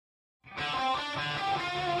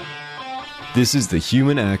This is the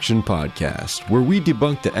Human Action Podcast, where we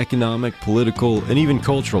debunk the economic, political, and even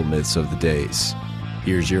cultural myths of the days.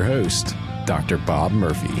 Here's your host, Dr. Bob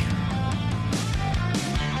Murphy.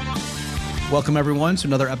 Welcome, everyone, to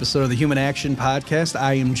another episode of the Human Action Podcast.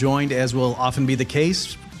 I am joined, as will often be the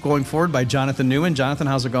case, going forward by Jonathan Newman. Jonathan,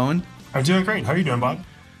 how's it going? I'm doing great. How are you doing, Bob?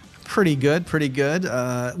 Pretty good.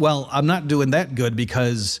 Well, I'm not doing that good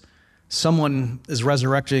because someone is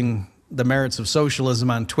resurrecting the merits of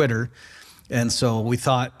socialism on Twitter. And so we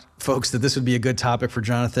thought, folks, that this would be a good topic for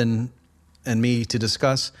Jonathan and me to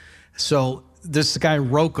discuss. So this guy,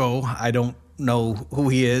 Rocco, I don't know who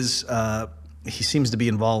he is. He seems to be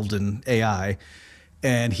involved in AI.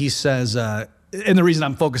 And he says, and the reason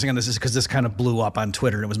I'm focusing on this is because this kind of blew up on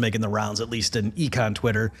Twitter. It was making the rounds, at least in econ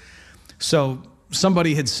Twitter. So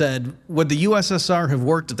somebody had said, would the USSR have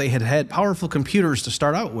worked if they had had powerful computers to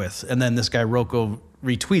start out with? And then this guy, Rocco,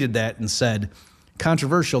 retweeted that and said,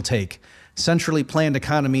 controversial take. Centrally planned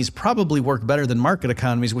economies probably work better than market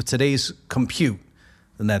economies with today's compute.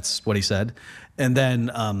 And that's what he said. And then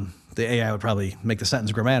the AI would probably make the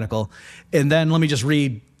sentence grammatical. And then let me just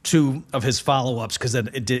read two of his follow-ups, because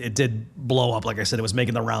it did blow up. Like I said, it was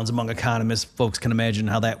making the rounds among economists. Folks can imagine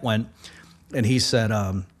how that went. And he said,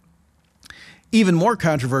 even more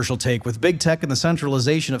controversial take, with big tech and the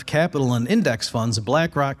centralization of capital and index funds,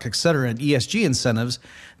 BlackRock, et cetera, and ESG incentives,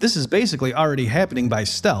 this is basically already happening by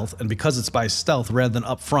stealth. And because it's by stealth rather than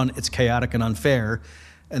upfront, it's chaotic and unfair.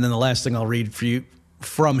 And then the last thing I'll read for you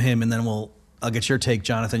from him, and then I'll get your take,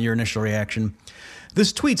 Jonathan, your initial reaction.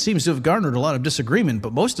 This tweet seems to have garnered a lot of disagreement,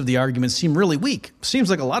 but most of the arguments seem really weak. Seems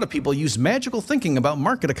like a lot of people use magical thinking about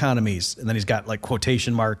market economies. And then he's got like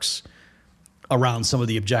quotation marks around some of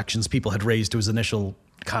the objections people had raised to his initial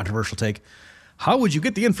controversial take. How would you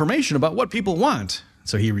get the information about what people want?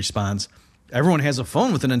 So he responds, everyone has a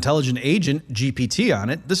phone with an intelligent agent, GPT, on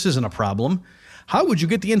it. This isn't a problem. How would you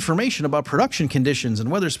get the information about production conditions and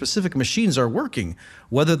whether specific machines are working,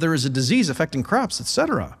 whether there is a disease affecting crops,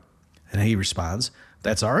 etc.? And he responds,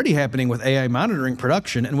 that's already happening with AI monitoring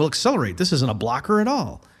production and will accelerate. This isn't a blocker at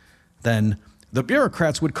all. Then the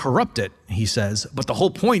bureaucrats would corrupt it, he says, but the whole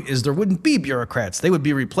point is there wouldn't be bureaucrats. They would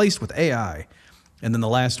be replaced with AI. And then the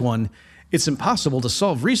last one, it's impossible to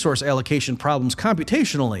solve resource allocation problems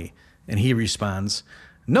computationally. And he responds,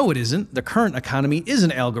 no, it isn't. The current economy is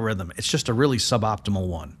an algorithm. It's just a really suboptimal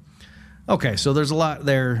one. Okay, so there's a lot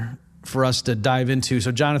there for us to dive into.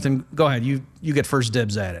 So Jonathan, go ahead. You get first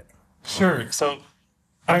dibs at it. Sure. So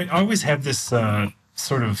I always have this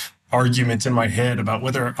sort of argument in my head about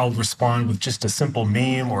whether I'll respond with just a simple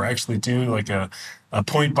meme or actually do like a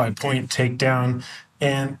point-by-point takedown.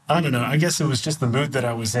 And I don't know, I guess it was just the mood that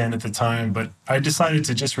I was in at the time, but I decided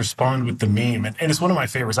to just respond with the meme. And it's one of my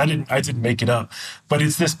favorites. I didn't make it up, but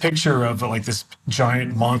it's this picture of like this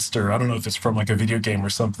giant monster. I don't know if it's from like a video game or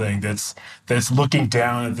something that's looking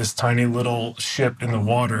down at this tiny little ship in the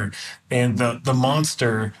water. And the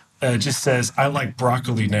monster just says, I like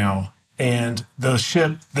broccoli now. And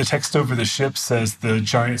the text over the ship says the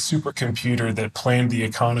giant supercomputer that planned the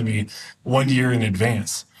economy 1 year in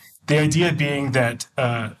advance. The idea being that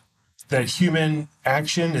that human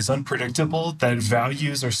action is unpredictable, that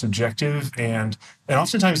values are subjective, and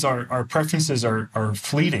oftentimes our preferences are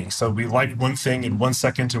fleeting. So we like one thing in 1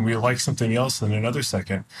 second and we like something else in another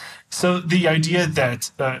second. So the idea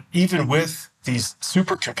that even with these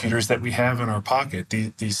supercomputers that we have in our pocket,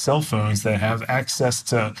 these cell phones that have access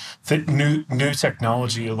to new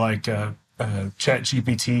technology like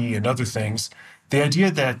ChatGPT and other things, the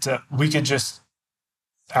idea that we could just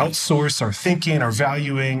outsource our thinking, our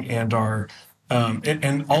valuing, and our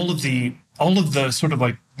and all of the sort of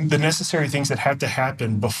like the necessary things that have to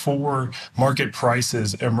happen before market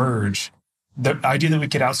prices emerge. The idea that we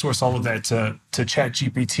could outsource all of that to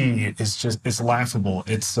ChatGPT is laughable.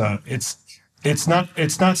 It's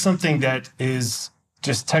not something that is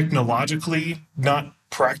just technologically not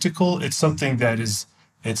practical. It's something that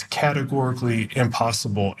it's categorically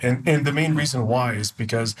impossible. And the main reason why is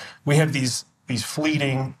because we have these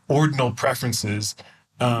fleeting ordinal preferences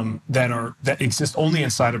that exist only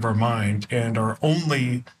inside of our mind and are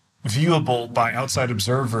only viewable by outside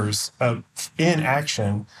observers in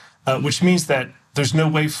action, which means that there's no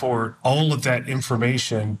way for all of that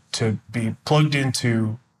information to be plugged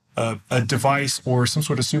into a device or some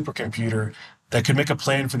sort of supercomputer that could make a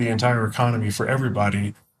plan for the entire economy for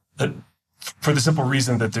everybody, for the simple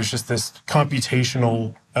reason that there's just this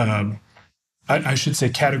computational, I should say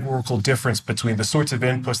categorical difference between the sorts of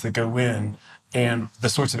inputs that go in and the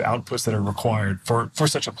sorts of outputs that are required for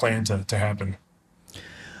such a plan to happen.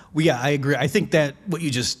 Well, yeah, I agree. I think that what you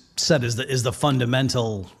just said is the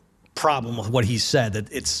fundamental problem with what he said,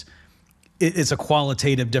 that it's a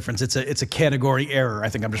qualitative difference. It's a category error. I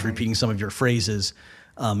think I'm just repeating some of your phrases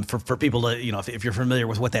for people to, if you're familiar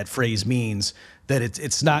with what that phrase means, that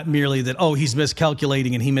it's not merely that, oh, he's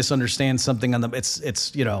miscalculating and he misunderstands something on the,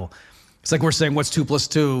 it's like we're saying what's 2 +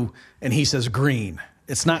 2 and he says green.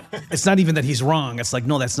 It's not even that he's wrong. It's like,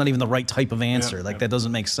 no, that's not even the right type of answer. That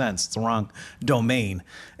doesn't make sense. It's the wrong domain.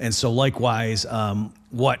 And so likewise,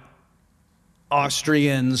 what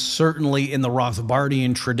Austrians, certainly in the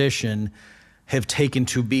Rothbardian tradition, have taken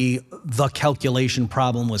to be the calculation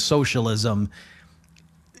problem with socialism,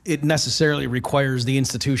 it necessarily requires the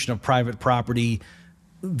institution of private property,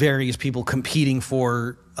 various people competing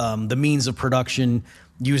for the means of production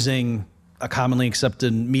using a commonly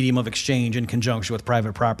accepted medium of exchange in conjunction with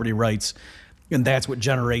private property rights. And that's what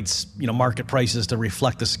generates, market prices to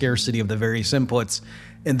reflect the scarcity of the various inputs.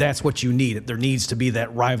 And that's what you need. There needs to be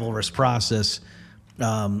that rivalrous process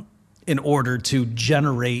in order to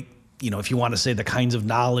generate, if you want to say the kinds of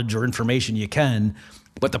knowledge or information you can.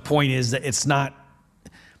 But the point is that it's not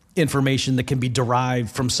information that can be derived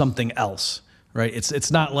from something else, right? It's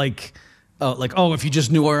not like, if you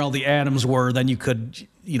just knew where all the atoms were, then you could,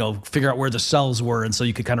 figure out where the cells were, and so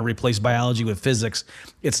you could kind of replace biology with physics.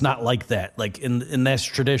 It's not like that. Like in this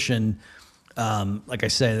tradition, like I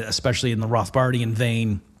said, especially in the Rothbardian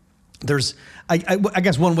vein, there's, I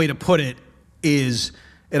guess one way to put it is,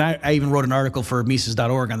 and I even wrote an article for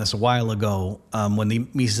Mises.org on this a while ago, when the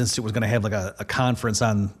Mises Institute was going to have like a conference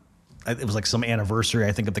on, it was like some anniversary,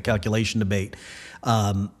 I think, of the calculation debate.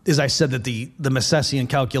 Is I said that the Misesian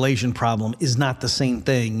calculation problem is not the same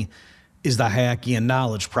thing as the Hayekian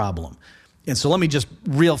knowledge problem. And so let me just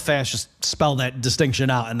real fast just spell that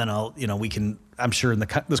distinction out, and then I'm sure in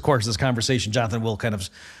this course of this conversation, Jonathan will kind of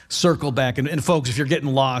circle back. And folks, if you're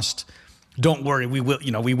getting lost, don't worry, we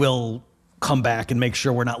will come back and make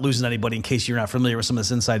sure we're not losing anybody in case you're not familiar with some of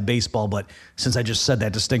this inside baseball. But since I just said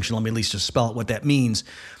that distinction, let me at least just spell out what that means.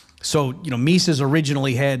 So, Mises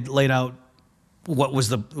originally had laid out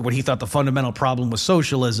what he thought the fundamental problem was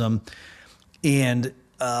socialism. And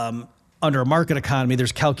under a market economy,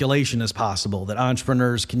 there's calculation as possible, that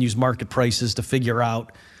entrepreneurs can use market prices to figure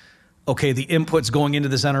out, okay, the inputs going into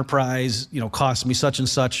this enterprise, cost me such and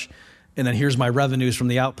such, and then here's my revenues from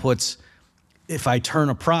the outputs. If I turn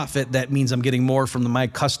a profit, that means I'm getting more from my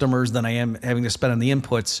customers than I am having to spend on the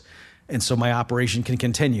inputs, and so my operation can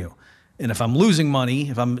continue. And if I'm losing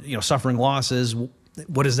money, if I'm suffering losses,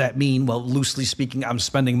 what does that mean? Well, loosely speaking, I'm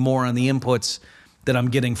spending more on the inputs that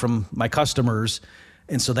I'm getting from my customers.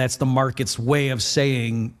 And so that's the market's way of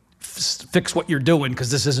saying, fix what you're doing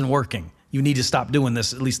because this isn't working. You need to stop doing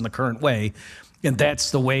this, at least in the current way. And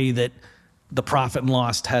that's the way that the profit and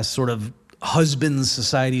loss test sort of husbands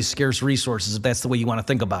society's scarce resources, if that's the way you want to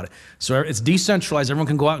think about it. So it's decentralized. Everyone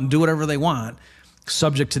can go out and do whatever they want,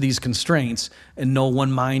 subject to these constraints, and no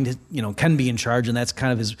one mind, can be in charge. And that's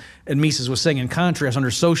kind of his, and Mises was saying, in contrast,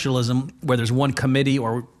 under socialism, where there's one committee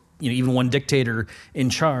or even one dictator in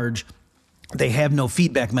charge, they have no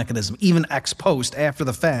feedback mechanism. Even ex post, after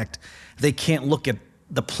the fact, they can't look at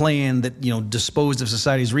the plan that disposed of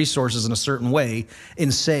society's resources in a certain way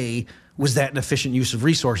and say, was that an efficient use of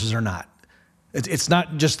resources or not? It's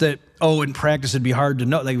not just that, in practice it'd be hard to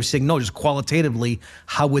know. They were saying, no, just qualitatively,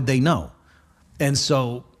 how would they know? And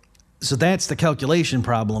so that's the calculation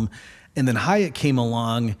problem. And then Hayek came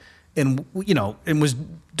along and was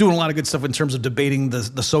doing a lot of good stuff in terms of debating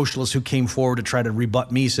the socialists who came forward to try to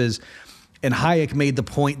rebut Mises. And Hayek made the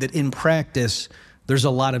point that in practice, there's a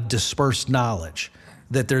lot of dispersed knowledge.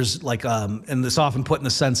 That there's and this often put in the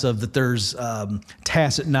sense of that there's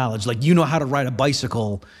tacit knowledge. Like, how to ride a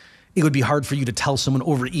bicycle, it would be hard for you to tell someone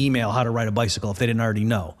over email how to ride a bicycle if they didn't already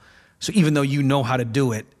know. So even though you know how to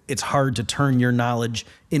do it, it's hard to turn your knowledge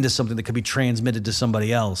into something that could be transmitted to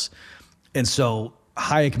somebody else. And so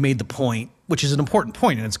Hayek made the point, which is an important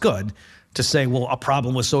point, and it's good, to say, well, a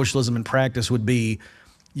problem with socialism in practice would be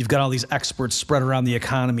you've got all these experts spread around the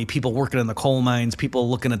economy, people working in the coal mines, people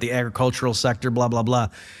looking at the agricultural sector, blah, blah, blah.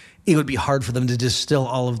 It would be hard for them to distill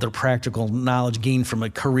all of their practical knowledge gained from a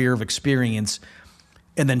career of experience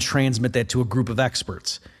and then transmit that to a group of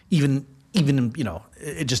experts. Even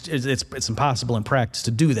it's impossible in practice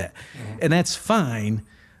to do that. Mm-hmm. And that's fine,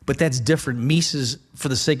 but that's different. Mises, for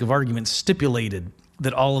the sake of argument, stipulated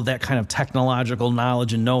that all of that kind of technological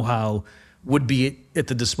knowledge and know-how would be at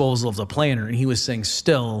the disposal of the planner. And he was saying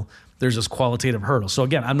still there's this qualitative hurdle. So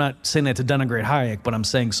again, I'm not saying that to denigrate Hayek, but I'm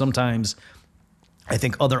saying sometimes I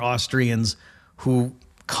think other Austrians who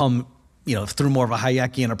come through more of a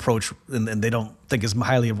Hayekian approach and they don't think as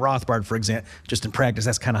highly of Rothbard, for example, just in practice,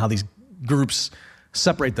 that's kind of how these groups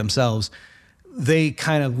separate themselves. they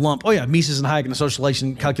kind of lump, Mises and Hayek in the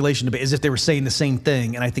socialization calculation debate, as if they were saying the same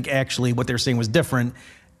thing. And I think actually what they were saying was different.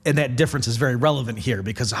 And that difference is very relevant here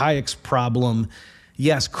because Hayek's problem,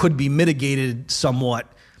 yes, could be mitigated somewhat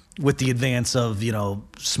with the advance of,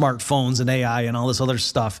 smartphones and AI and all this other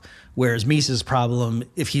stuff. Whereas Mises' problem,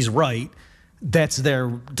 if he's right, that's there.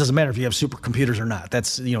 Doesn't matter if you have supercomputers or not.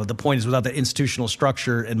 That's, the point is without the institutional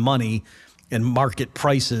structure and money and market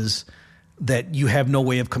prices, that you have no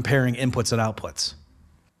way of comparing inputs and outputs.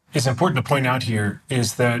 It's important to point out here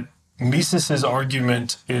is that Mises's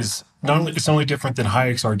argument is it's not only different than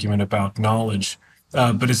Hayek's argument about knowledge,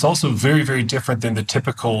 but it's also very, very different than the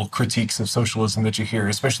typical critiques of socialism that you hear,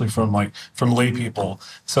 especially from lay people.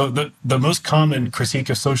 So the most common critique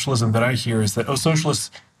of socialism that I hear is that, socialists,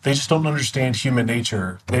 they just don't understand human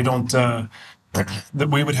nature. They don't, that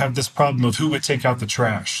we would have this problem of who would take out the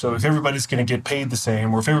trash. So if everybody's going to get paid the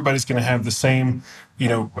same, or if everybody's going to have the same,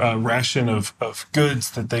 ration of goods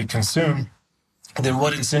that they consume, then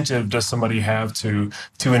what incentive does somebody have to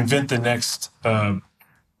invent the next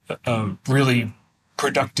really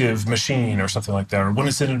productive machine or something like that? Or what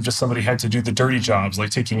incentive does somebody have to do the dirty jobs like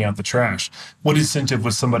taking out the trash? What incentive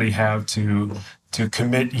would somebody have to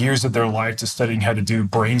commit years of their life to studying how to do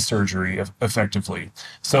brain surgery effectively?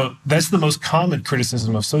 So that's the most common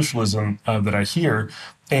criticism of socialism that I hear.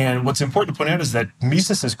 And what's important to point out is that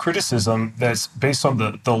Mises's criticism that's based on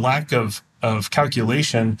the lack of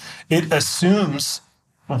calculation, it assumes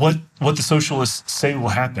what the socialists say will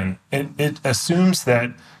happen. It assumes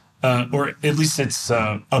that, or at least it's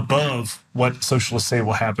above what socialists say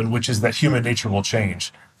will happen, which is that human nature will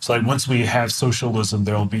change. So once we have socialism,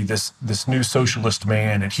 there will be this new socialist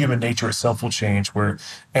man, and human nature itself will change, where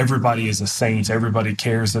everybody is a saint, everybody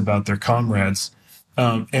cares about their comrades.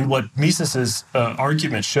 And what Mises's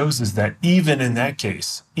argument shows is that even in that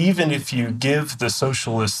case, even if you give the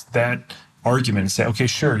socialists that argument and say, okay,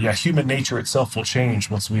 sure, yeah, human nature itself will change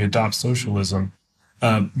once we adopt socialism,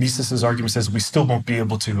 Mises's argument says we still won't be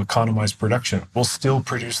able to economize production. We'll still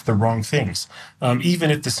produce the wrong things. Even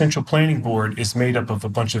if the Central Planning Board is made up of a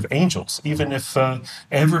bunch of angels, even if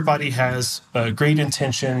everybody has great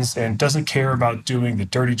intentions and doesn't care about doing the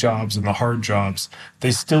dirty jobs and the hard jobs, they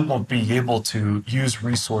still won't be able to use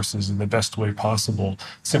resources in the best way possible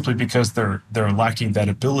simply because they're lacking that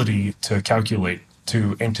ability to calculate,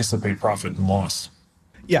 to anticipate profit and loss.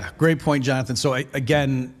 Yeah, great point, Jonathan. So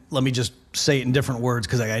again, let me just say it in different words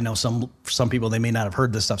because I know some people, they may not have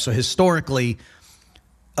heard this stuff. So historically,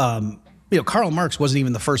 Karl Marx wasn't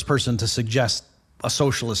even the first person to suggest a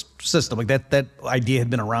socialist system. Like that idea had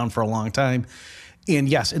been around for a long time. And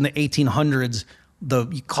yes, in the 1800s,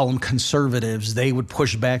 you call them conservatives, they would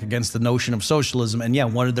push back against the notion of socialism. And yeah,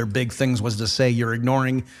 one of their big things was to say you're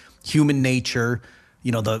ignoring human nature.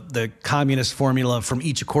 The communist formula from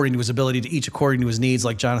each according to his ability to each according to his needs,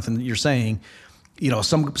 like Jonathan, you're saying,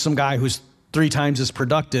 some guy who's 3 times as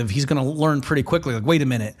productive, he's going to learn pretty quickly, like, wait a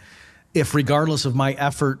minute, if regardless of my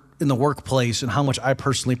effort in the workplace and how much I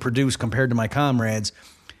personally produce compared to my comrades,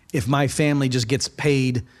 if my family just gets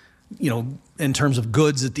paid, in terms of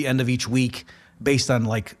goods at the end of each week based on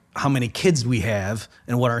like how many kids we have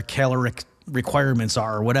and what our caloric requirements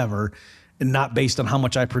are or whatever, and not based on how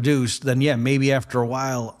much I produce, then yeah, maybe after a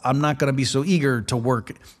while, I'm not going to be so eager to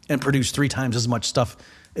work and produce 3 times as much stuff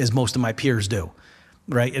as most of my peers do,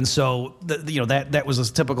 right? And so, that was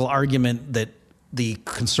a typical argument that the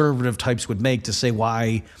conservative types would make to say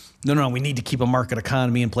why, no, we need to keep a market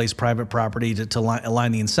economy in place, private property to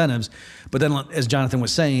align the incentives. But then, as Jonathan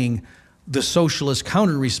was saying, the socialist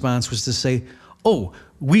counter response was to say,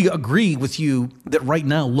 we agree with you that right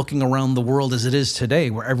now, looking around the world as it is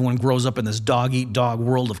today, where everyone grows up in this dog-eat-dog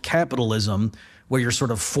world of capitalism, where you're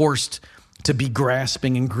sort of forced to be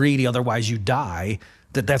grasping and greedy, otherwise you die,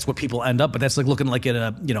 that's what people end up. But that's like looking like at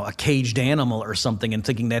a caged animal or something and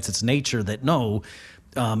thinking that's its nature, that no,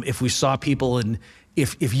 if we saw people and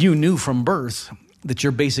if you knew from birth that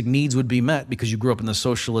your basic needs would be met because you grew up in the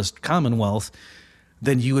socialist commonwealth,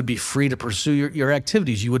 then you would be free to pursue your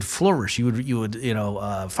activities. You would flourish. You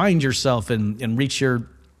would find yourself and reach your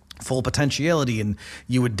full potentiality, and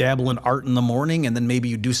you would dabble in art in the morning, and then maybe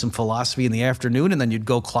you'd do some philosophy in the afternoon, and then you'd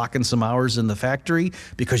go clock in some hours in the factory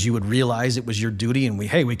because you would realize it was your duty, and we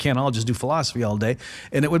can't all just do philosophy all day,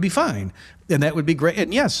 and it would be fine, and that would be great.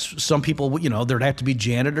 And yes, some people, there'd have to be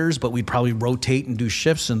janitors, but we'd probably rotate and do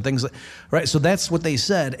shifts and things like, right? So that's what they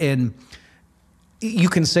said, and you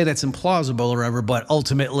can say that's implausible or whatever, but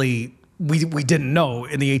ultimately we didn't know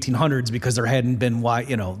in the 1800s because there hadn't been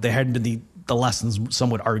the lessons, some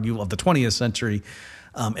would argue, of the 20th century.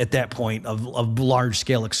 at that point of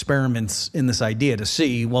large-scale experiments in this idea to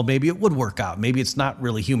see, well, maybe it would work out. Maybe it's not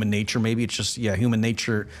really human nature. Maybe it's just, human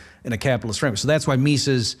nature in a capitalist framework. So that's why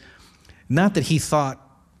Mises, not that he thought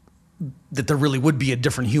that there really would be a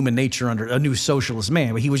different human nature under a new socialist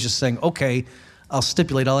man, but he was just saying, okay, I'll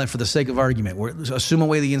stipulate all that for the sake of argument. Assume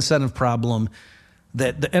away the incentive problem.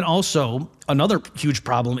 And also, another huge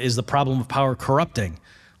problem is the problem of power corrupting.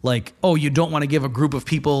 Like, you don't want to give a group of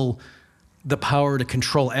people the power to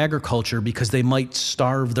control agriculture because they might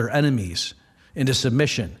starve their enemies into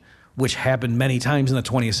submission, which happened many times in the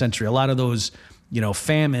 20th century. A lot of those,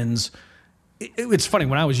 famines. It's funny,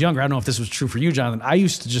 when I was younger, I don't know if this was true for you, Jonathan, I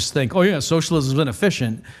used to just think, socialism is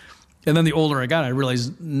inefficient. And then the older I got, I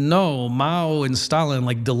realized, no, Mao and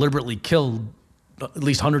Stalin deliberately killed at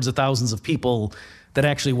least hundreds of thousands of people. That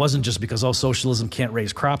actually wasn't just because, socialism can't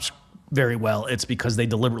raise crops very well. It's because they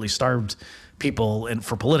deliberately starved people and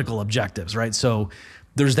for political objectives, right? So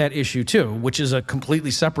there's that issue too, which is a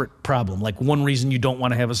completely separate problem. Like, one reason you don't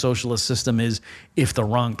want to have a socialist system is if the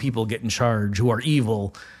wrong people get in charge who are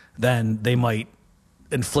evil, then they might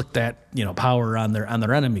inflict that, power on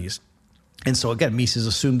their enemies. And so again, Mises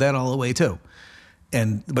assumed that all the way too.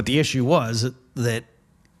 But the issue was that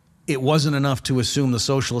it wasn't enough to assume the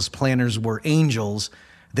socialist planners were angels.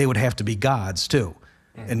 They would have to be gods too.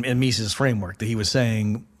 In Mises' framework, that he was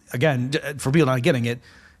saying, again, for people not getting it,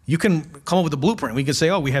 you can come up with a blueprint. We could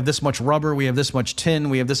say, we have this much rubber, we have this much tin,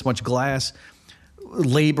 we have this much glass,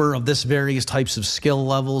 labor of this various types of skill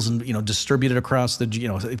levels, and distributed across the,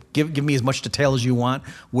 give me as much detail as you want,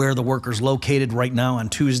 where the worker's located right now on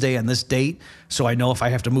Tuesday on this date, so I know if I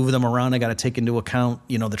have to move them around, I got to take into account,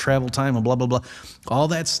 the travel time and blah, blah, blah, all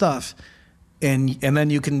that stuff. And then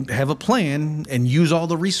you can have a plan and use all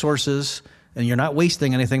the resources, and you're not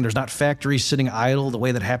wasting anything. There's not factories sitting idle the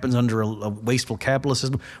way that happens under a wasteful capitalist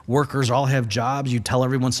system. Workers all have jobs. You tell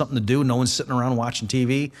everyone something to do. No one's sitting around watching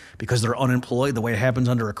TV because they're unemployed the way it happens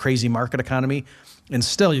under a crazy market economy. And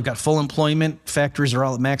still, you've got full employment. Factories are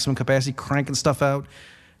all at maximum capacity, cranking stuff out.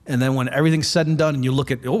 And then when everything's said and done and you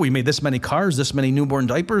look at, we made this many cars, this many newborn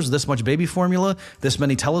diapers, this much baby formula, this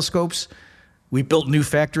many telescopes. We built new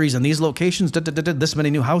factories in these locations, this many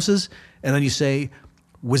new houses. And then you say,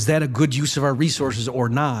 was that a good use of our resources or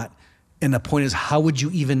not? And the point is, how would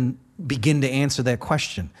you even begin to answer that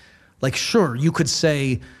question? Like, sure, you could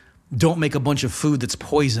say, don't make a bunch of food that's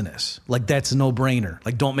poisonous. Like, that's a no-brainer.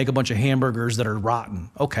 Like, don't make a bunch of hamburgers that are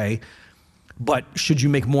rotten. Okay. But should you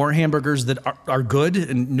make more hamburgers that are good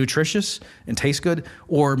and nutritious and taste good,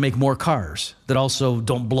 or make more cars that also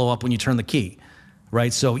don't blow up when you turn the key,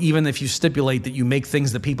 right? So even if you stipulate that you make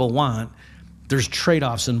things that people want, there's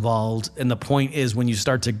trade-offs involved, and the point is when you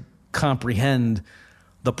start to comprehend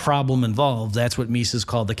the problem involved, that's what Mises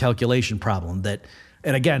called the calculation problem.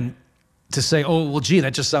 And again, to say,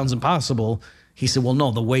 that just sounds impossible, he said, well,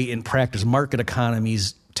 no, the way in practice market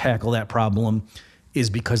economies tackle that problem is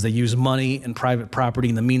because they use money and private property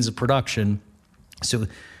and the means of production. So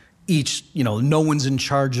each, no one's in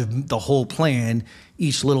charge of the whole plan.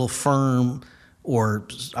 Each little firm or,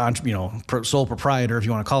 sole proprietor, if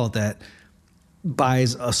you want to call it that,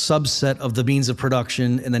 buys a subset of the means of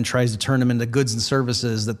production and then tries to turn them into goods and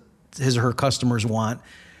services that his or her customers want.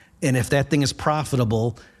 And if that thing is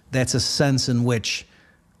profitable, that's a sense in which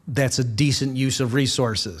that's a decent use of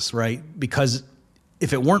resources, right? Because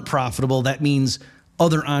if it weren't profitable, that means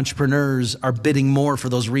other entrepreneurs are bidding more for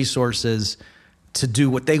those resources to do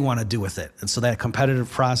what they want to do with it. And so that competitive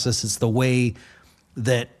process is the way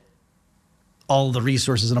that all the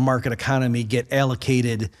resources in a market economy get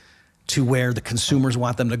allocated to where the consumers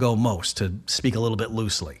want them to go most, to speak a little bit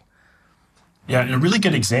loosely. Yeah, and a really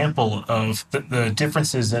good example of the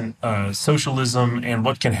differences in socialism and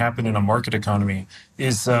what can happen in a market economy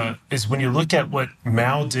is when you look at what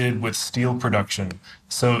Mao did with steel production.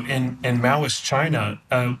 So in Maoist China,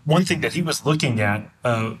 one thing that he was looking at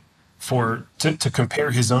to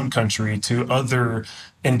compare his own country to other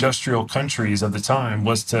industrial countries of the time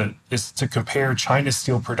is to compare China's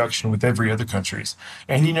steel production with every other country's.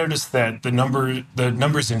 And he noticed that the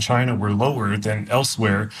numbers in China were lower than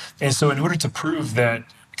elsewhere. And so in order to prove that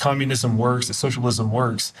communism works, that socialism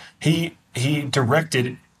works, he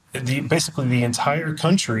directed basically the entire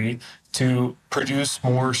country to produce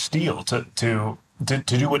more steel, to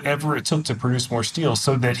do whatever it took to produce more steel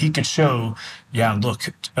so that he could show,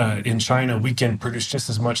 in China, we can produce just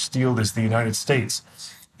as much steel as the United States.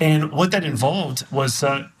 And what that involved was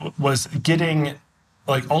getting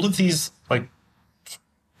all of these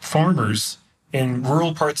farmers in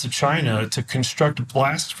rural parts of China to construct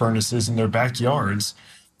blast furnaces in their backyards.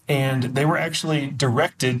 And they were actually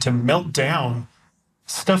directed to melt down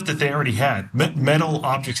stuff that they already had, metal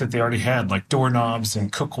objects that they already had, like doorknobs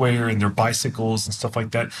and cookware and their bicycles and stuff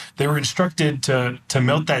like that. They were instructed to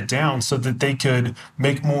melt that down so that they could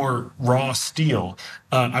make more raw steel.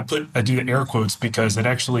 I do the air quotes because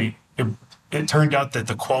it turned out that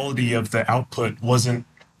the quality of the output wasn't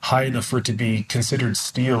high enough for it to be considered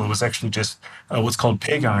steel. It was actually just what's called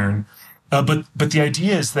pig iron. But the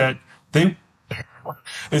idea is that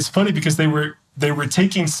it's funny because they were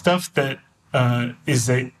taking stuff that is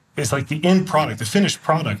like the end product, the finished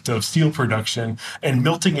product of steel production, and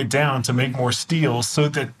melting it down to make more steel, so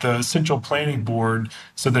that the Central Planning Board,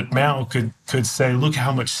 so that Mao could say, look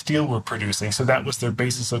how much steel we're producing. So that was their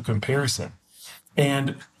basis of comparison.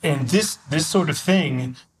 And this sort of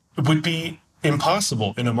thing would be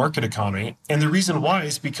impossible in a market economy. And the reason why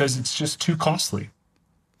is because it's just too costly.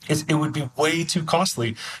 It would be way too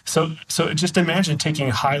costly. So just imagine taking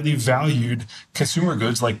highly valued consumer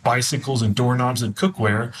goods like bicycles and doorknobs and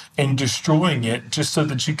cookware and destroying it just so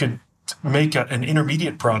that you could make an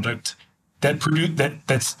intermediate product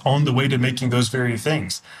that's on the way to making those very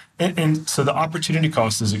things. And so the opportunity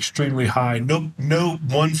cost is extremely high. No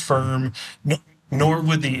one firm, nor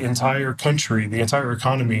would the entire country, the entire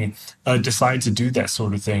economy, decide to do that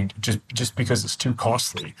sort of thing just because it's too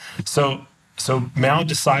costly. So Mao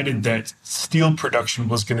decided that steel production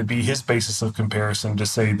was going to be his basis of comparison to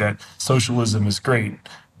say that socialism is great.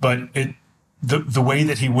 But the way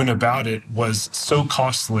that he went about it was so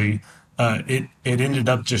costly, it ended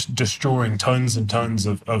up just destroying tons and tons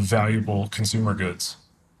of valuable consumer goods.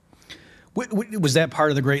 Was that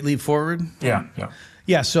part of the Great Leap Forward?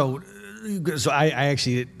 Yeah. So I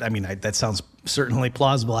actually, that sounds certainly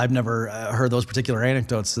plausible. I've never heard those particular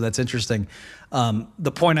anecdotes, so that's interesting.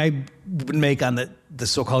 The point I would make on the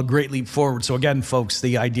so-called Great Leap Forward. So again, folks,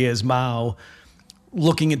 the idea is Mao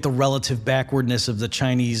looking at the relative backwardness of the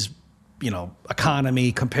Chinese,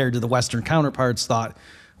 economy compared to the Western counterparts, thought,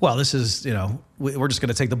 well, this is, we're just going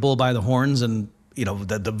to take the bull by the horns, and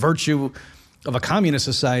the virtue of a communist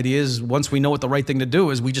society is, once we know what the right thing to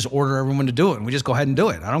do is, we just order everyone to do it, and we just go ahead and do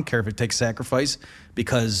it. I don't care if it takes sacrifice,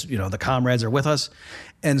 because the comrades are with us.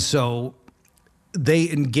 And so they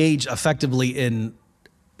engage effectively in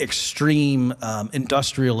extreme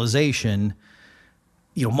industrialization,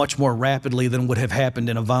 much more rapidly than would have happened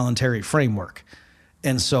in a voluntary framework.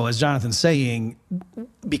 And so, as Jonathan's saying,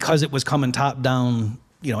 because it was coming top down,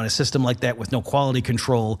 in a system like that with no quality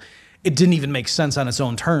control, it didn't even make sense on its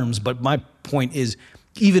own terms. But my point is,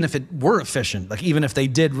 even if it were efficient, like even if they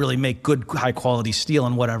did really make good, high quality steel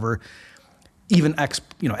and whatever, even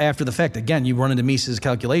after the fact, again, you run into Mises'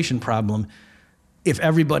 calculation problem. If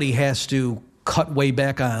everybody has to cut way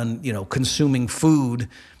back on, consuming food,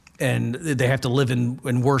 and they have to live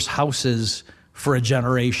in worse houses for a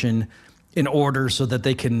generation in order so that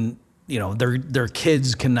they can, their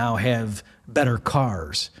kids can now have better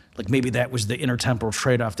cars. Like maybe that was the intertemporal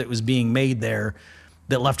trade-off that was being made there,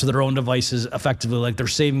 that left to their own devices, effectively, like their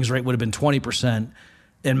savings rate would have been 20%,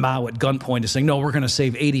 and Mao at gunpoint is saying, no, we're going to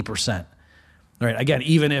save 80%. All right. Again,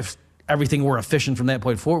 even if everything were efficient from that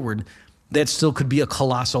point forward, that still could be a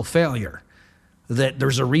colossal failure. That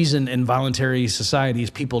there's a reason in voluntary societies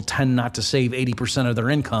people tend not to save 80% of their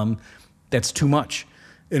income. That's too much.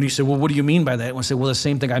 And you say, well, what do you mean by that? And I say, well, the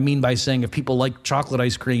same thing I mean by saying if people like chocolate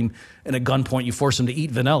ice cream and at gunpoint you force them to eat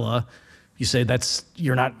vanilla, you say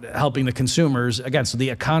you're not helping the consumers. Again, so the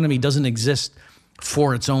economy doesn't exist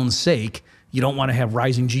for its own sake. You don't want to have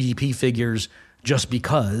rising GDP figures just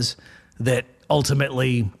because. That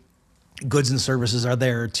ultimately goods and services are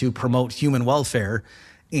there to promote human welfare.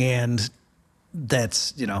 And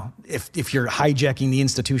that's, if you're hijacking the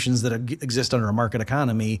institutions that exist under a market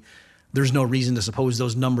economy, there's no reason to suppose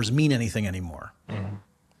those numbers mean anything anymore. Mm.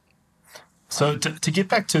 So to get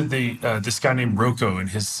back to this guy named Rocco and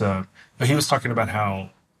his, he was talking about how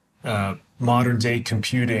modern day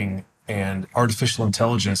computing and artificial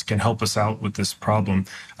intelligence can help us out with this problem.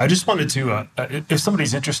 I just wanted to, if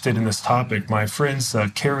somebody's interested in this topic, my friends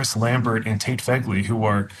Karis Lambert and Tate Fegley, who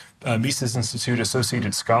are Mises Institute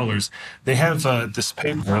Associated Scholars, they have this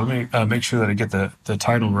paper. Let me make sure that I get the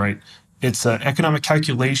title right. It's Economic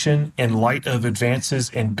Calculation in Light of Advances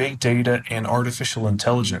in Big Data and Artificial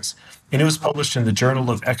Intelligence. And it was published in the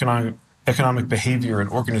Journal of Economic Behavior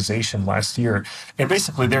and Organization last year. And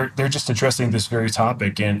basically, they're just addressing this very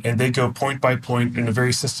topic. And they go point by point in a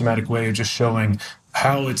very systematic way, just showing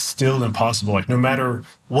how it's still impossible. Like no matter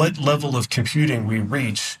what level of computing we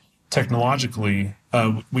reach technologically,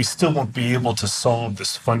 we still won't be able to solve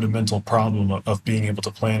this fundamental problem of being able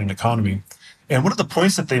to plan an economy. And one of the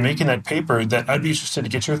points that they make in that paper that I'd be interested to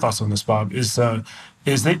get your thoughts on this, Bob, is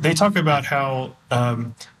they talk about how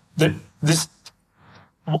that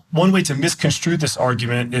one way to misconstrue this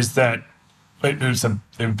argument is that it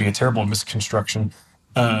would be a terrible misconstruction,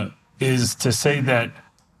 is to say that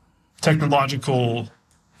technological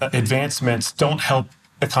advancements don't help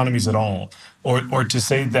economies at all, or to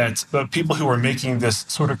say that people who are making this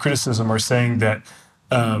sort of criticism are saying that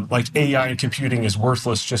like AI and computing is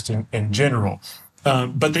worthless just in general.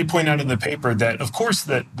 But they point out in the paper that, of course,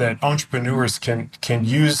 that entrepreneurs can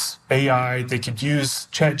use AI, they could use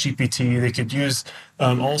ChatGPT, they could use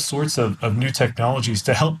all sorts of new technologies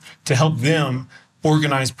to help them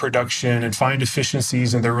organize production and find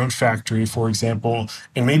efficiencies in their own factory, for example,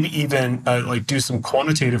 and maybe even like do some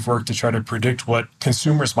quantitative work to try to predict what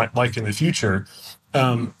consumers might like in the future.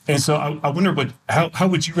 And so I wonder how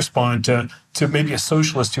would you respond to maybe a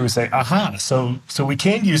socialist who would say, aha, so we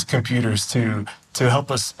can use computers to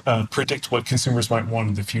help us predict what consumers might want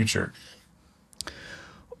in the future?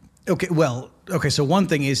 Okay, so one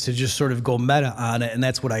thing is to just sort of go meta on it, and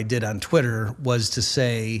that's what I did on Twitter, was to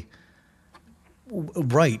say,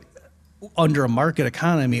 right, under a market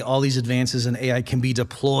economy, all these advances in AI can be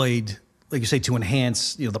deployed, like you say, to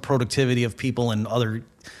enhance, the productivity of people and other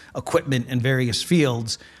equipment in various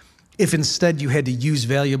fields. If instead you had to use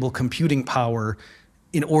valuable computing power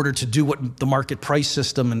in order to do what the market price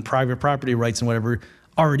system and private property rights and whatever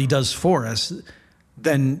already does for us,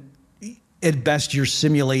 then at best you're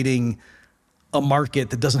simulating a market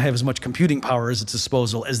that doesn't have as much computing power at its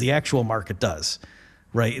disposal as the actual market does,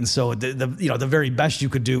 right? And so the very best you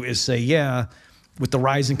could do is say, yeah, with the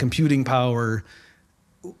rise in computing power,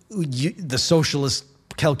 the socialist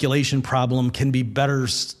calculation problem can be better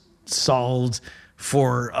solved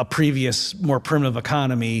for a previous, more primitive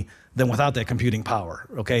economy than without that computing power.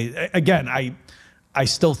 Okay, again, I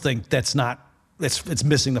still think it's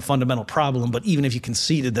missing the fundamental problem. But even if you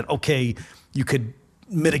conceded that, okay, you could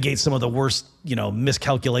mitigate some of the worst,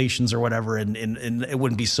 miscalculations or whatever, and it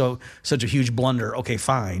wouldn't be such a huge blunder. Okay,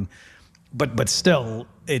 fine, but still,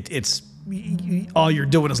 it's all you're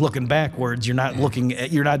doing is looking backwards. You're not doing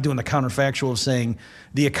the counterfactual of saying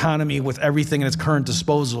the economy with everything at its current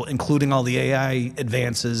disposal, including all the AI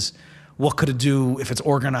advances, what could it do if it's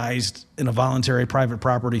organized in a voluntary private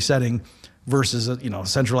property setting versus a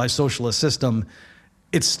centralized socialist system?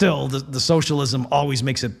 It's still the socialism always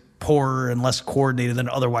makes it poorer and less coordinated than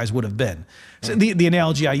it otherwise would have been. So the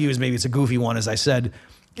analogy I use, maybe it's a goofy one, as I said,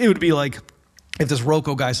 it would be like if this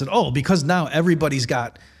Roku guy said, oh, because now everybody's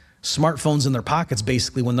got smartphones in their pockets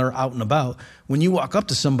basically when they're out and about, when you walk up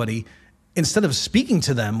to somebody, instead of speaking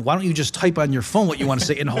to them, why don't you just type on your phone what you want to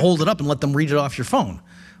say and hold it up and let them read it off your phone?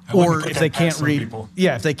 Or if they can't read,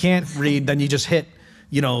 if they can't read, then you just hit,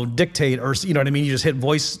 dictate, or you know what I mean? You just hit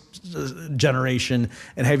voice generation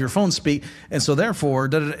and have your phone speak. And so therefore,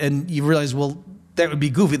 and you realize, well, that would be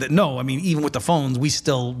goofy. That no, I mean, even with the phones, we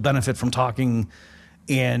still benefit from talking.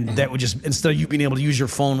 And that would just, instead of you being able to use your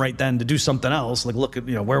phone right then to do something else, like look at,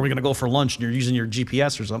 where are we going to go for lunch, and you're using your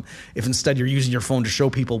GPS or something, if instead you're using your phone to show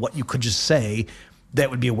people what you could just say, that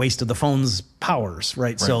would be a waste of the phone's powers,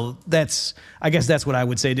 right? So I guess that's what I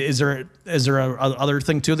would say. Is there a other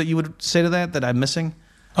thing too that you would say to that I'm missing?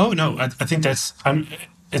 Oh, no, I think it's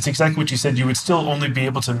exactly what you said. You would still only be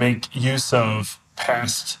able to make use of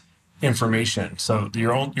past information. So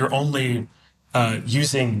you're only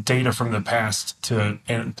using data from the past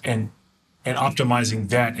and optimizing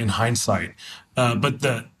that in hindsight. But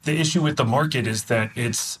the issue with the market is that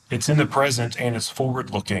it's in the present and it's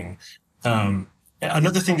forward looking.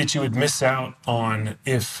 Another thing that you would miss out on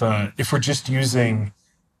if we're just using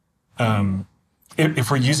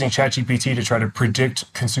if we're using ChatGPT to try to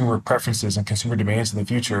predict consumer preferences and consumer demands in the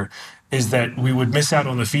future, is that we would miss out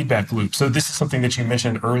on the feedback loop. So this is something that you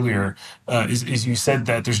mentioned earlier, is you said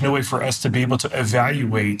that there's no way for us to be able to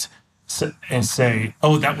evaluate and say,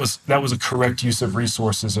 oh, that was a correct use of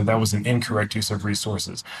resources, or that was an incorrect use of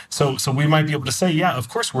resources. So we might be able to say, yeah, of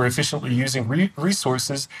course we're efficiently using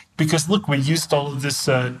resources because look, we used all of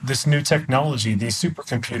this new technology, these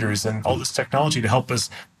supercomputers and all this technology to help us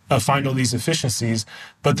find all these efficiencies.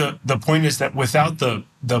 But the point is that without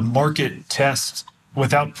the market test,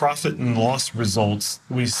 without profit and loss results,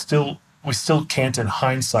 we still can't in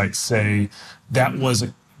hindsight say that was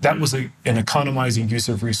an economizing use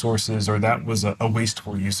of resources, or that was a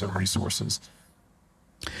wasteful use of resources.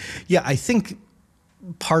 Yeah, I think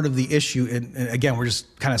part of the issue, and again, we're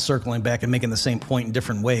just kind of circling back and making the same point in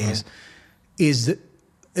different ways, is that,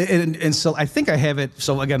 and so I think I have it.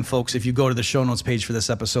 So again, folks, if you go to the show notes page for this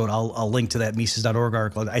episode, I'll link to that Mises.org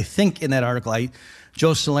article. I think in that article,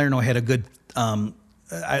 Joe Salerno had a good,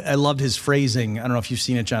 I loved his phrasing. I don't know if you've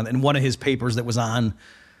seen it, John. In one of his papers that was on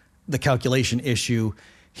the calculation issue,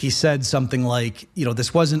 he said something like,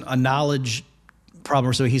 this wasn't a knowledge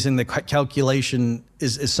problem. So he's saying the calculation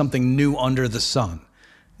is something new under the sun.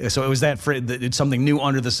 So it was that it's something new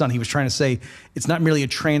under the sun. He was trying to say it's not merely a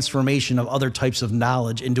transformation of other types of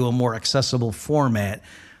knowledge into a more accessible format,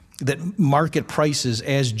 that market prices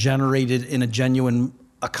as generated in a genuine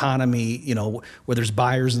economy, where there's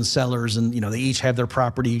buyers and sellers and, they each have their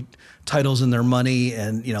property titles and their money,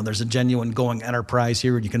 and, there's a genuine going enterprise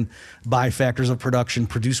here, and you can buy factors of production,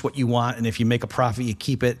 produce what you want, and if you make a profit, you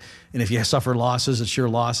keep it, and if you suffer losses, it's your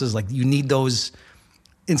losses. Like, you need those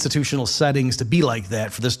institutional settings to be like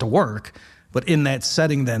that for this to work. But in that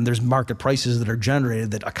setting, then there's market prices that are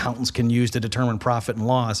generated that accountants can use to determine profit and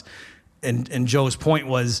loss. And Joe's point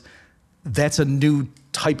was, that's a new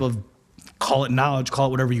type of, call it knowledge, call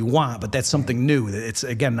it whatever you want, but that's something new. It's,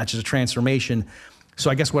 again, not just a transformation.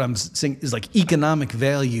 So I guess what I'm saying is, like, economic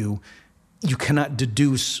value, you cannot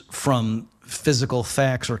deduce from physical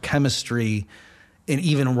facts or chemistry and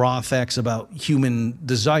even raw facts about human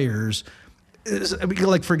desires.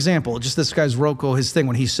 Like, for example, just this guy's Rocco, his thing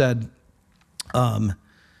when he said,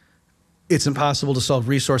 it's impossible to solve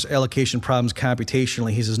resource allocation problems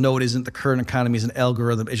computationally. He says, no, it isn't. The current economy is an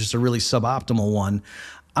algorithm. It's just a really suboptimal one.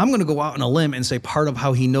 I'm going to go out on a limb and say part of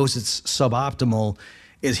how he knows it's suboptimal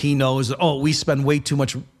is he knows that, we spend way too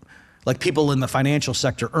much, like, people in the financial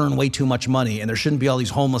sector earn way too much money and there shouldn't be all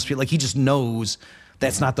these homeless people. Like, he just knows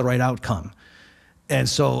that's not the right outcome. And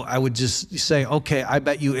so I would just say, okay, I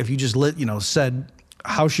bet you if you just said,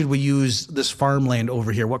 how should we use this farmland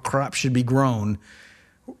over here? What crops should be grown?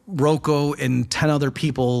 Rocco and 10 other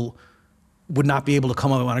people would not be able to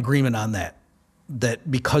come up with an agreement on that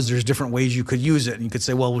because there's different ways you could use it. And you could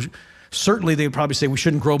say, well, certainly they would probably say we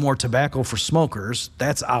shouldn't grow more tobacco for smokers.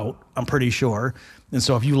 That's out, I'm pretty sure. And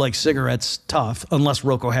so if you like cigarettes, tough, unless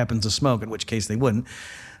Rocco happens to smoke, in which case they wouldn't.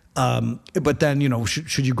 But then,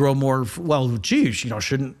 should you grow more? Well, geez,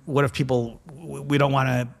 what if we don't want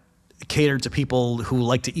to cater to people who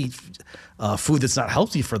like to eat food that's not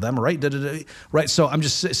healthy for them, right? Right. So I'm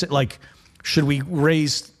just like, should we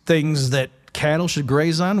raise things that cattle should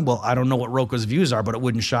graze on? Well, I don't know what Rocco's views are, but it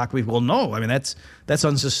wouldn't shock me. Well, no, I mean, that's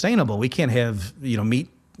unsustainable. We can't have, meat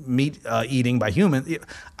eating by humans.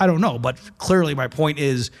 I don't know. But clearly my point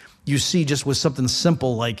is, you see, just with something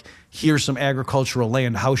simple like, here's some agricultural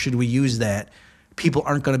land, how should we use that? People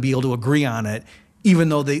aren't going to be able to agree on it, even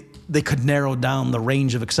though they could narrow down the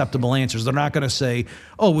range of acceptable answers. They're not going to say,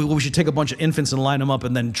 we should take a bunch of infants and line them up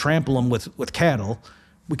and then trample them with cattle.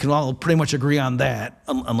 We can all pretty much agree on that,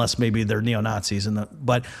 unless maybe they're neo-Nazis.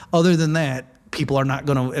 But other than that, people are not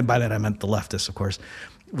going to, and by that I meant the leftists, of course,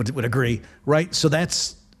 would agree, right? So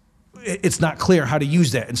it's not clear how to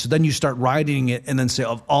use that. And so then you start writing it and then say,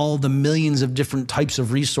 of all the millions of different types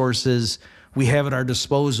of resources we have at our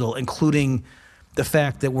disposal, including the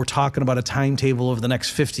fact that we're talking about a timetable over the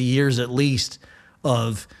next 50 years at least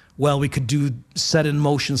of, well, we could set in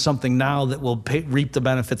motion something now that will reap the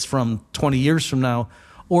benefits from 20 years from now,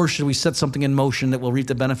 or should we set something in motion that will reap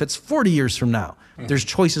the benefits 40 years from now? Mm-hmm. There's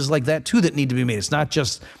choices like that too that need to be made. It's not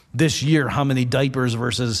just this year how many diapers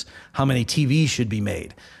versus how many TVs should be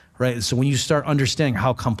made. Right. So when you start understanding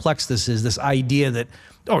how complex this is, this idea that,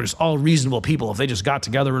 just all reasonable people, if they just got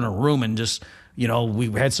together in a room and just,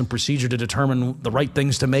 we had some procedure to determine the right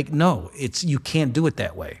things to make. No, you can't do it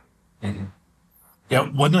that way. Mm-hmm. Yeah.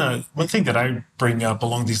 One thing that I bring up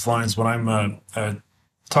along these lines when I'm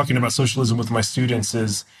talking about socialism with my students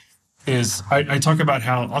is I talk about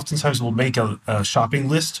how oftentimes we'll make a shopping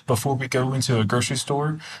list before we go into a grocery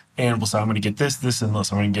store, and we'll say, I'm going to get this, and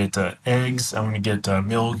this. I'm going to get eggs, I'm going to get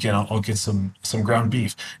milk, and I'll get some ground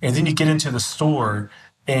beef. And then you get into the store,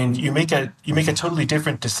 and you make a totally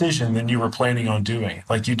different decision than you were planning on doing.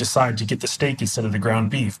 Like, you decide to get the steak instead of the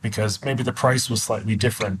ground beef because maybe the price was slightly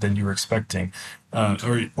different than you were expecting,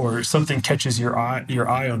 or something catches your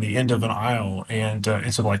eye on the end of an aisle, and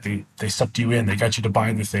so like they sucked you in. They got you to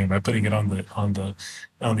buy the thing by putting it on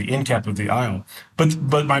the end cap of the aisle.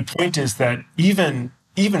 But my point is that even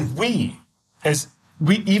we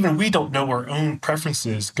don't know our own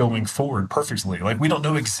preferences going forward perfectly. Like, we don't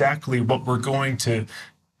know exactly what we're going to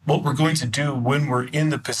do when we're in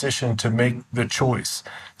the position to make the choice.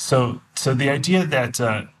 So the idea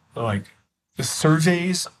that like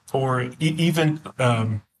surveys or even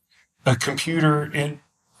a computer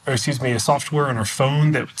a software on our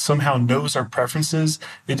phone that somehow knows our preferences,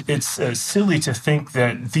 it's silly to think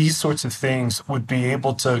that these sorts of things would be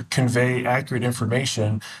able to convey accurate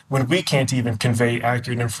information when we can't even convey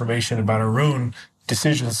accurate information about our own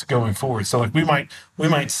decisions going forward. So like we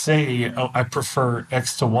might say, I prefer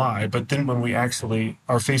X to Y, but then when we actually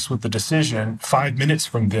are faced with the decision, 5 minutes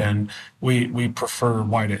from then, we prefer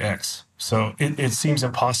Y to X. So it seems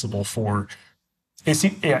impossible for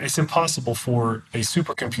it's impossible for a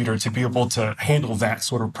supercomputer to be able to handle that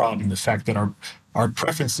sort of problem. The fact that our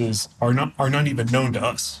preferences are not even known to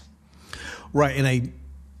us. Right, and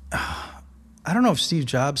I don't know if Steve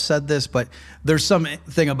Jobs said this, but there's some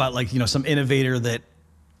thing about some innovator that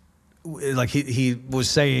he was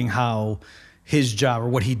saying how his job or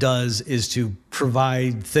what he does is to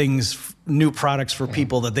provide new products for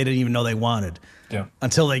people that they didn't even know they wanted. Yeah.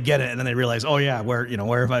 Until they get it, and then they realize, oh yeah, where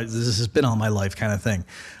have I? This has been all my life, kind of thing.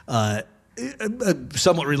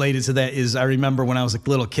 Somewhat related to that is I remember when I was a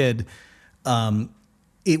little kid,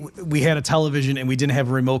 we had a television and we didn't have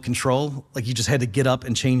a remote control. Like you just had to get up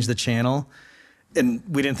and change the channel, and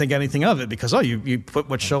we didn't think anything of it because you put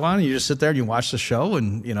what show on and you just sit there and you watch the show,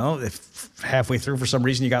 and if halfway through for some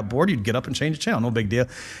reason you got bored, you'd get up and change the channel, no big deal.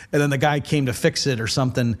 And then the guy came to fix it or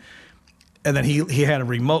something. And then he had a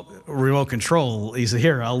remote control. He said,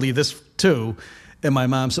 "Here, I'll leave this too." And my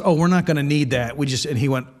mom said, "Oh, we're not going to need that." And he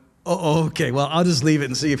went, "Oh, okay. Well, I'll just leave it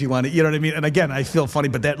and see if you want it." You know what I mean? And again, I feel funny,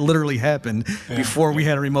 but that literally happened before we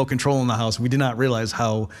had a remote control in the house. We did not realize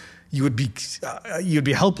how you'd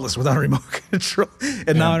be helpless without a remote control.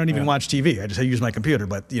 And now I don't even watch TV. I just use my computer.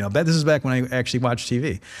 But this is back when I actually watched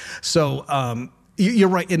TV. So you're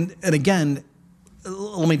right. And again,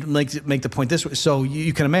 let me make the point this way. So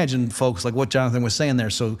you can imagine, folks, like what Jonathan was saying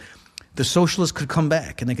there. So the socialists could come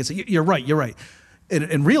back and they could say, you're right.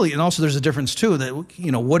 And really, and also there's a difference too that,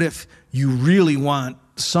 what if you really want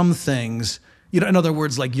some things, in other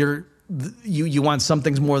words, like you want some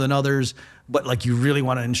things more than others, but like you really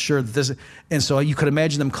want to ensure that this, and so you could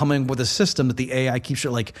imagine them coming with a system that the AI keeps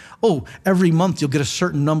like, oh, every month you'll get a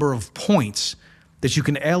certain number of points that you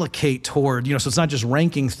can allocate toward, so it's not just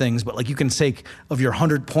ranking things, but like you can take of your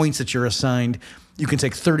 100 points that you're assigned, you can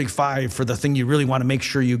take 35 for the thing you really want to make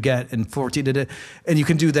sure you get, and 14, and you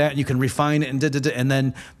can do that, and you can refine it, and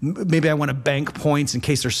then maybe I want to bank points in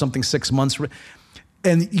case there's something 6 months,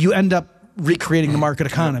 and you end up recreating the market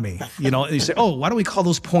economy, and you say, oh, why don't we call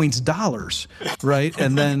those points dollars, right?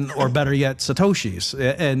 And then, or better yet, Satoshis,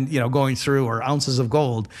 and going through, or ounces of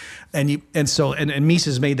gold, and so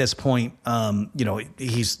Mises made this point.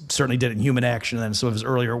 He's certainly did it in Human Action and then some of his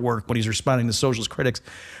earlier work when he's responding to socialist critics,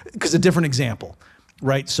 because a different example,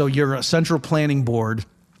 right? So you're a central planning board,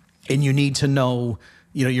 and you need to know.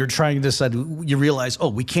 You're trying to decide, you realize, oh,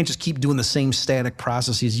 we can't just keep doing the same static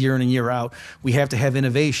processes year in and year out. We have to have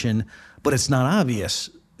innovation, but it's not obvious,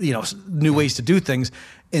 new ways to do things.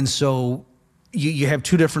 And so you have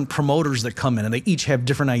two different promoters that come in, and they each have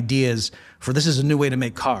different ideas for this is a new way to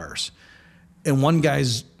make cars. And one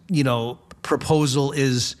guy's, proposal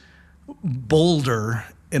is bolder,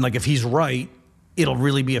 and like if he's right, it'll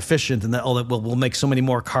really be efficient, and we'll make so many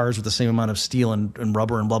more cars with the same amount of steel and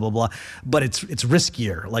rubber and blah blah blah. But it's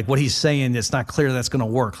riskier. Like what he's saying, it's not clear that's going to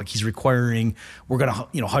work. Like he's requiring, we're going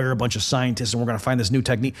to hire a bunch of scientists, and we're going to find this new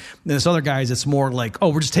technique. And this other guy's, it's more like, oh,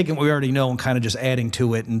 we're just taking what we already know and kind of just adding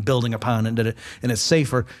to it and building upon it, and it's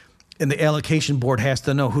safer. And the allocation board has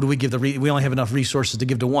to know, who do we give we only have enough resources to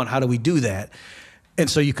give to one. How do we do that? And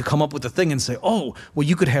so you could come up with a thing and say, oh, well,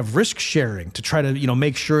 you could have risk sharing to try to,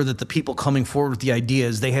 make sure that the people coming forward with the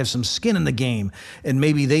ideas, they have some skin in the game, and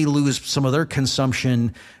maybe they lose some of their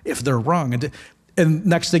consumption if they're wrong. And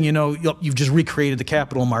next thing you know, you've just recreated the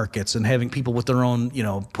capital markets and having people with their own,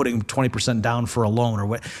 putting 20% down for a loan or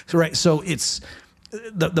what. So, right. So it's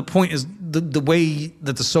the point is the way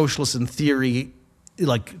that the socialists in theory,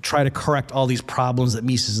 try to correct all these problems that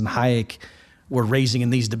Mises and Hayek were raising in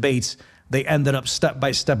these debates, they ended up step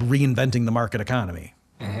by step reinventing the market economy.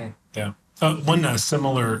 Mm-hmm. Yeah. One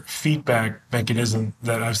similar feedback mechanism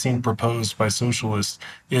that I've seen proposed by socialists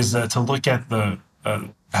is to look at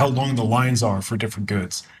how long the lines are for different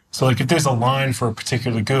goods. So if there's a line for a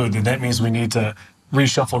particular good, then that means we need to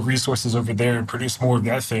reshuffle resources over there and produce more of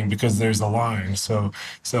that thing because there's a line. So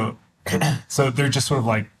they're just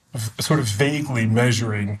sort of vaguely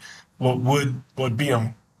measuring what would be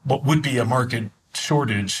a market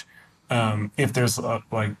shortage. If there's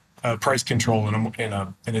price control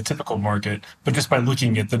in a typical market, but just by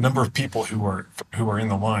looking at the number of people who are in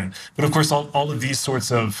the line. But of course, all of these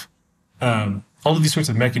sorts of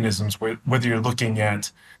mechanisms, whether you're looking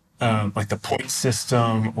at the point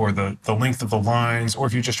system or the length of the lines, or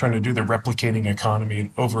if you're just trying to do the replicating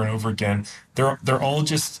economy over and over again, they're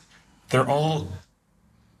all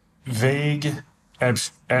vague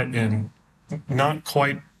and not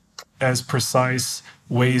quite as precise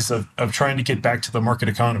ways of trying to get back to the market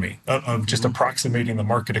economy, of just approximating the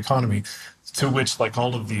market economy, to which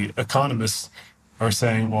all of the economists are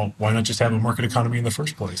saying, well, why not just have a market economy in the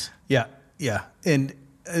first place? Yeah. And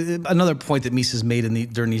another point that Mises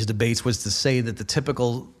made during these debates was to say that the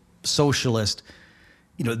typical socialist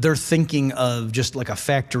they're thinking of just like a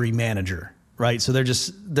factory manager, right? So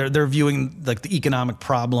they're viewing like the economic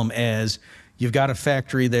problem as you've got a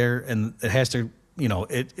factory there and it has to,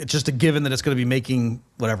 it's just a given that it's going to be making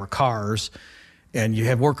whatever cars, and you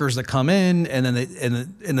have workers that come in, and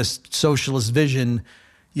then in the socialist vision,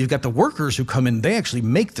 you've got the workers who come in, they actually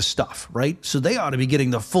make the stuff, right? So they ought to be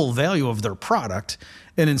getting the full value of their product.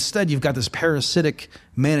 And instead, you've got this parasitic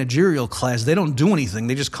managerial class. They don't do anything.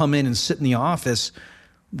 They just come in and sit in the office.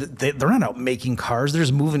 They're not out making cars. They're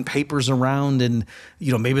just moving papers around, and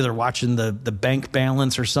maybe they're watching the bank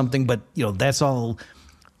balance or something. But that's all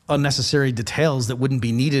unnecessary details that wouldn't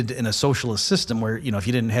be needed in a socialist system where if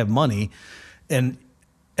you didn't have money. And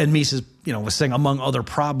Mises was saying, among other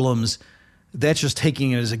problems, that's just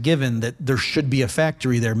taking it as a given that there should be a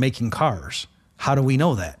factory there making cars. How do we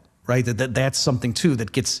know that? Right? That's something too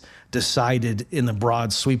that gets decided in the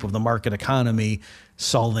broad sweep of the market economy.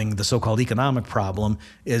 Solving the so-called economic problem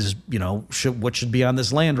is, what should be on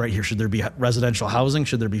this land right here? Should there be residential housing?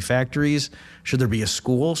 Should there be factories? Should there be a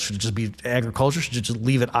school? Should it just be agriculture? Should you just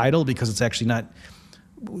leave it idle because it's actually not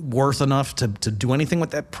worth enough to do anything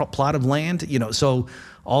with that plot of land? So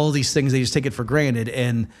all of these things, they just take it for granted.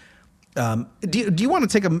 And do you want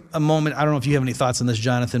to take a moment? I don't know if you have any thoughts on this,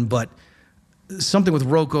 Jonathan, but something with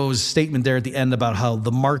Rocco's statement there at the end about how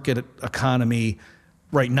the market economy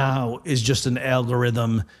right now is just an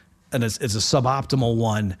algorithm and it's a suboptimal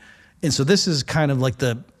one. And so this is kind of like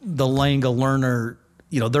the Lange-Lerner,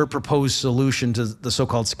 their proposed solution to the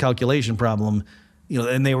so-called calculation problem,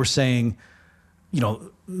 and they were saying,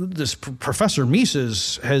 this Professor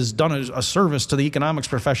Mises has done a service to the economics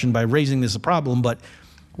profession by raising this problem, but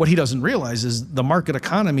what he doesn't realize is the market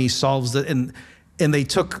economy solves that. And they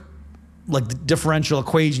took like the differential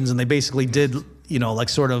equations and they basically did, like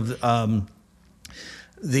sort of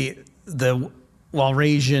the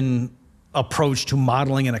Walrasian approach to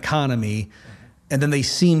modeling an economy. And then they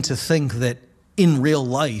seem to think that in real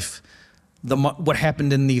life, what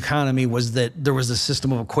happened in the economy was that there was a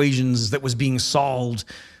system of equations that was being solved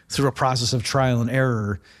through a process of trial and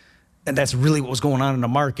error. And that's really what was going on in the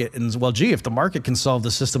market. And well, gee, if the market can solve the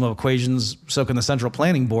system of equations, so can the Central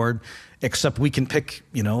Planning Board, except we can pick,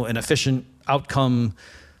 an efficient outcome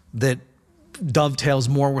that dovetails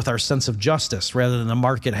more with our sense of justice rather than the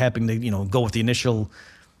market having to, go with the initial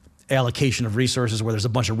allocation of resources where there's a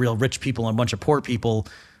bunch of real rich people and a bunch of poor people.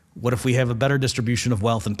 What if we have a better distribution of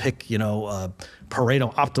wealth and pick, a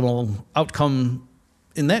Pareto optimal outcome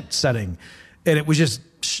in that setting? And it was just,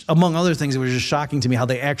 among other things, it was just shocking to me how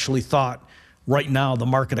they actually thought right now the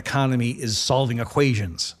market economy is solving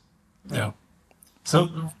equations. Yeah. So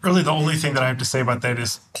really the only thing that I have to say about that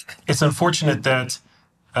is it's unfortunate that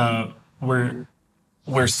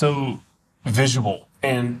we're so visual.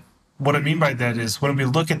 And what I mean by that is when we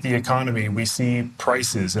look at the economy, we see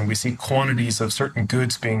prices and we see quantities of certain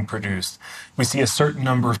goods being produced. We see a certain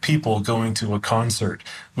number of people going to a concert.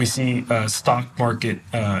 We see stock market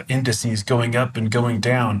indices going up and going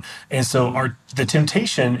down. And so the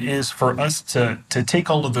temptation is for us to take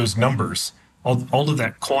all of those numbers, all of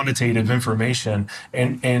that quantitative information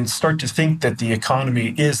and start to think that the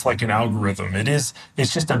economy is like an algorithm. It's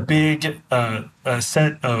just a big a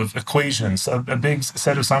set of equations, a big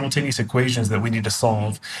set of simultaneous equations that we need to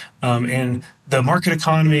solve. And the market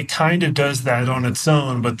economy kind of does that on its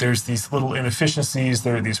own, but there's these little inefficiencies,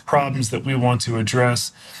 there are these problems that we want to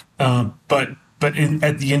address. But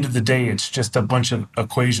at the end of the day, it's just a bunch of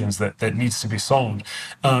equations that needs to be solved.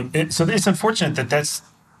 So it's unfortunate that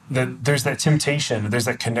there's that temptation, there's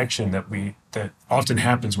that connection that often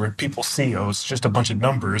happens where people see, it's just a bunch of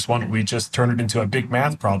numbers. Why don't we just turn it into a big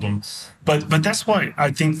math problem? But that's why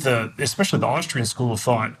I think especially the Austrian school of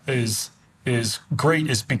thought is great,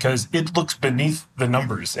 is because it looks beneath the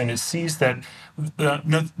numbers and it sees that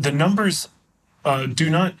the numbers do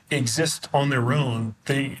not exist on their own.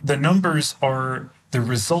 The numbers are the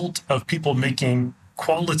result of people making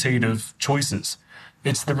qualitative choices.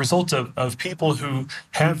 It's the result of people who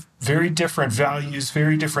have very different values,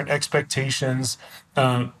 very different expectations,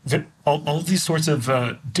 all these sorts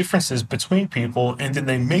of differences between people, and then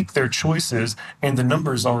they make their choices, and the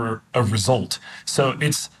numbers are a result. So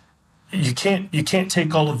you can't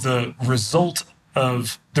take all of the results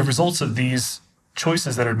of these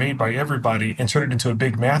choices that are made by everybody and turn it into a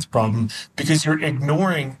big math problem, because you're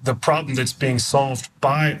ignoring the problem that's being solved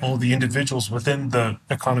by all the individuals within the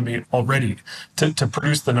economy already to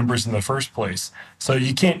produce the numbers in the first place. So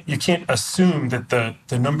you can't assume that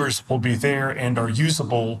the numbers will be there and are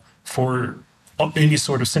usable for any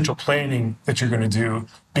sort of central planning that you're going to do,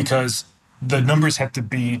 because the numbers have to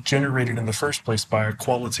be generated in the first place by a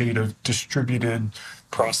qualitative, distributed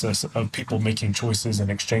process of people making choices and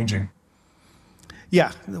exchanging.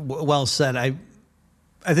 Yeah, well said. I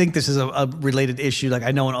think this is a related issue. Like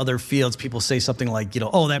I know in other fields, people say something like,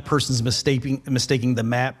 oh, that person's mistaking the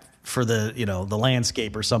map for the, the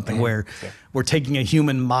landscape or something, where we're taking a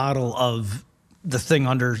human model of the thing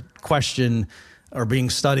under question or being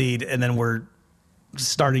studied, and then we're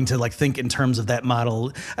starting to think in terms of that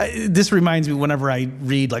model. This reminds me whenever I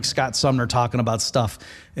read Scott Sumner talking about stuff,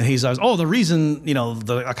 and he's always, the reason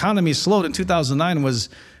the economy slowed in 2009 was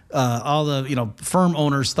all the firm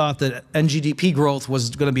owners thought that NGDP growth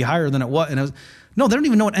was going to be higher than it was, and it was, no, they don't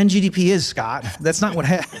even know what NGDP is, Scott. That's not what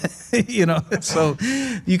happened. So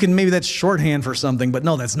you can, maybe that's shorthand for something, but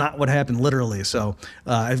no, that's not what happened literally. So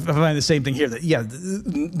I find the same thing here. That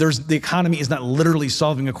the economy is not literally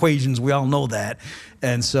solving equations. We all know that,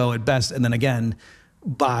 and so at best, and then again,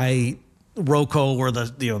 by Rocco or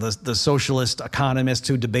the socialist economists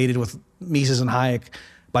who debated with Mises and Hayek,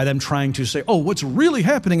 by them trying to say, what's really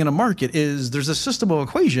happening in a market is there's a system of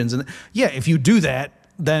equations, and if you do that,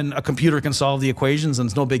 then a computer can solve the equations and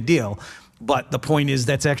it's no big deal. But the point is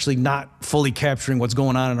that's actually not fully capturing what's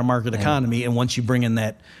going on in a market economy. And once you bring in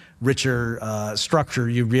that richer structure,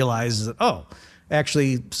 you realize that,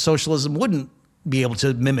 actually socialism wouldn't be able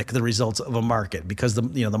to mimic the results of a market, because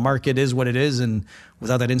the market is what it is, and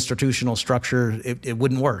without that institutional structure, it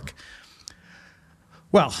wouldn't work.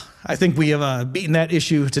 Well, I think we have beaten that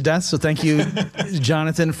issue to death. So thank you,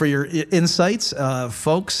 Jonathan, for your insights.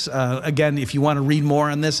 Folks, again, if you want to read more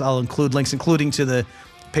on this, I'll include links, including to the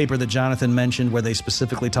paper that Jonathan mentioned, where they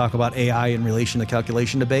specifically talk about AI in relation to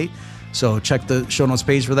calculation debate. So check the show notes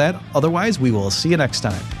page for that. Otherwise, we will see you next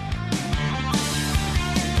time.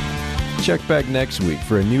 Check back next week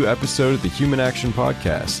for a new episode of the Human Action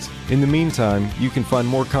Podcast. In the meantime, you can find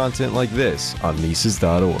more content like this on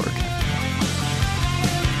Mises.org.